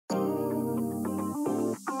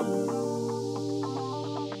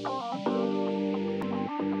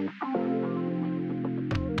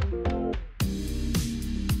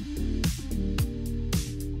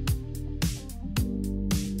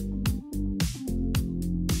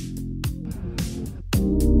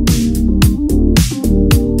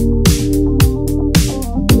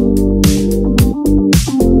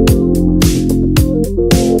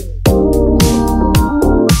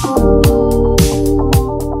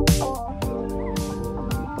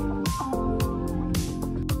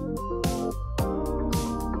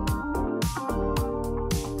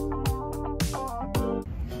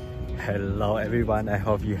everyone, I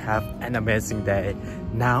hope you have an amazing day.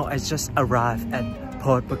 Now I just arrived at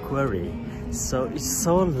Port Macquarie. So it's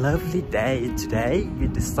so lovely day today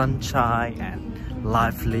with the sunshine and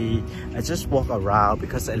lively. I just walk around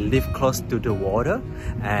because I live close to the water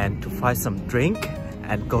and to find some drink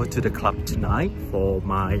and go to the club tonight for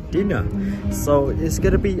my dinner. So it's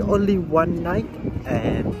gonna be only one night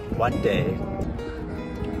and one day.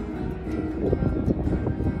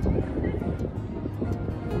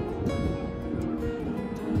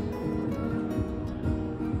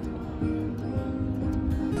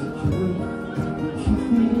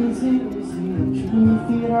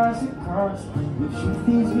 The truth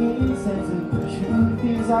is being censored, the truth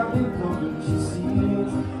is I've been told, but you see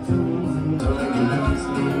it's too easy.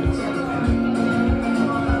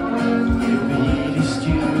 Give me the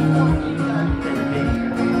stew,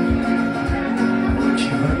 would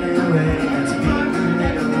you run away and speak a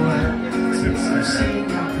little while, since I've seen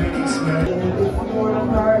your pretty smile. If you wanna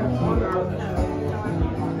hurt,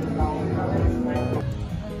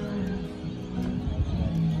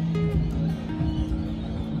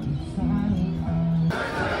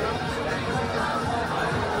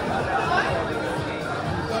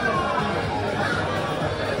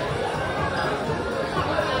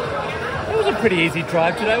 Pretty easy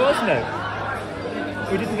drive today, wasn't it?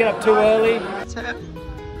 We didn't get up too early.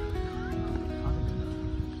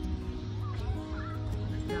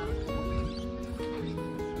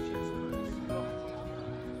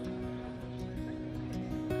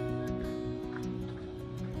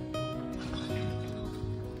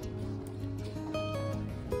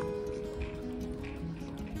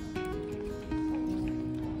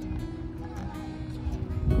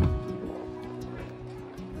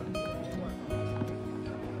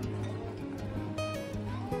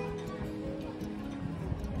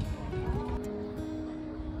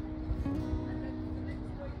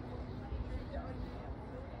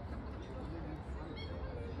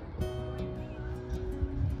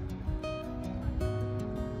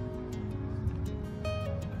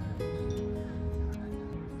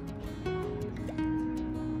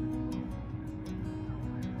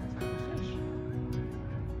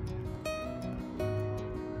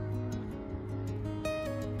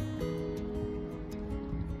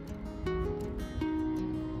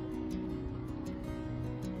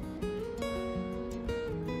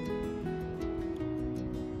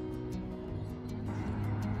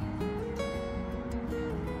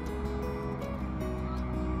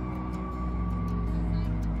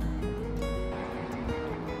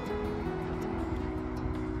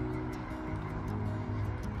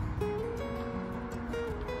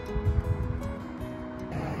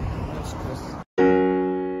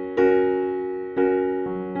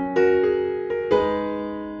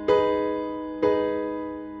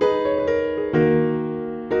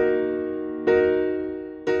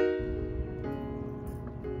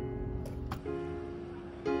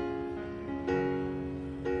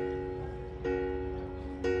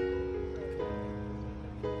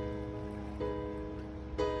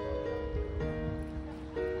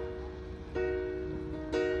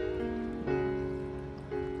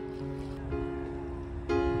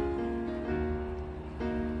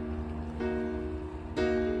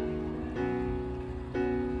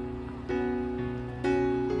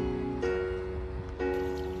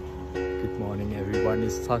 Everyone,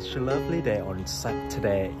 it's such a lovely day on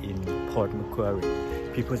Saturday in Port Macquarie.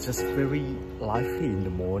 People just very lively in the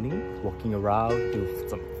morning, walking around, do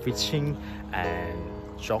some fishing and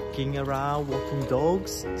jogging around, walking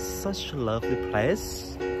dogs. It's such a lovely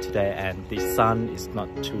place today, and the sun is not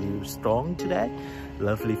too strong today.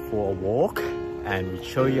 Lovely for a walk, and we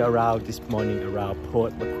show you around this morning around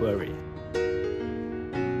Port Macquarie.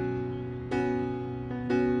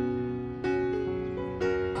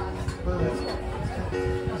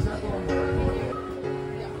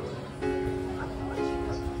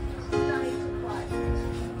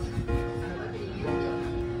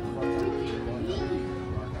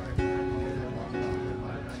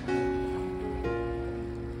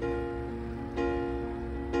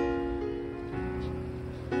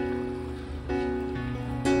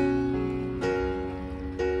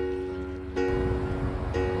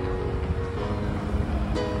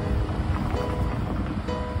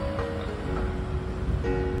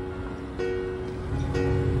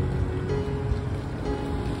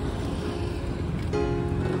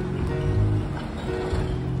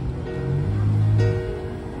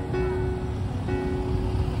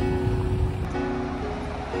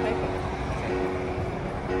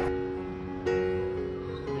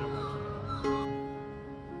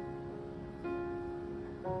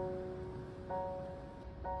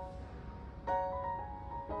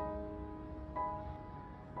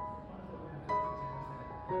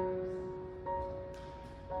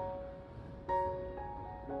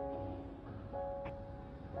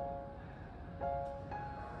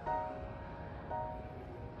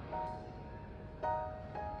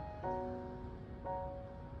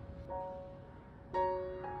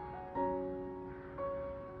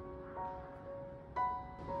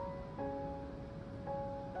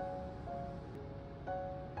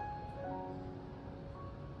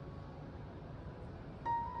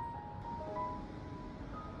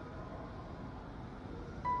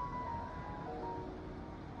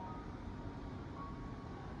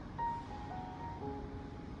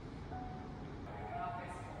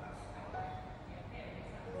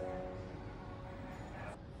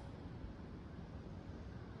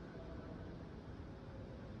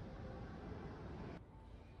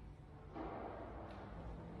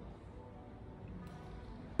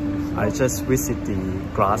 I just visit the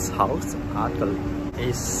glass house art gallery.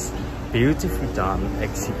 It's beautifully done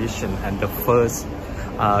exhibition, and the first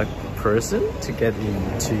person to get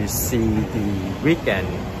in to see the weekend,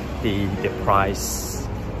 the price,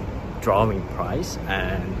 drawing price,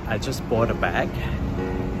 and I just bought a bag.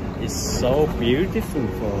 It's so beautiful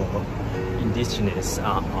for indigenous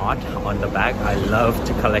art on the bag. I love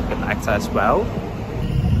to collect the bags as well.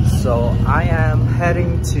 So I am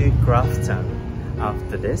heading to Grafton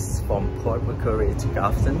after this. From Port Macquarie to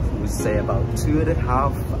Grafton, we will say about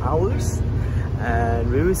 2.5 hours,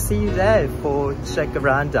 and we will see you there for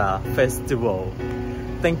Jacaranda Festival.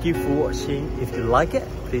 Thank you for watching. If you like it,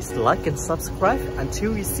 please like and subscribe.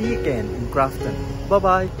 Until we see you again in Grafton. Bye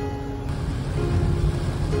bye.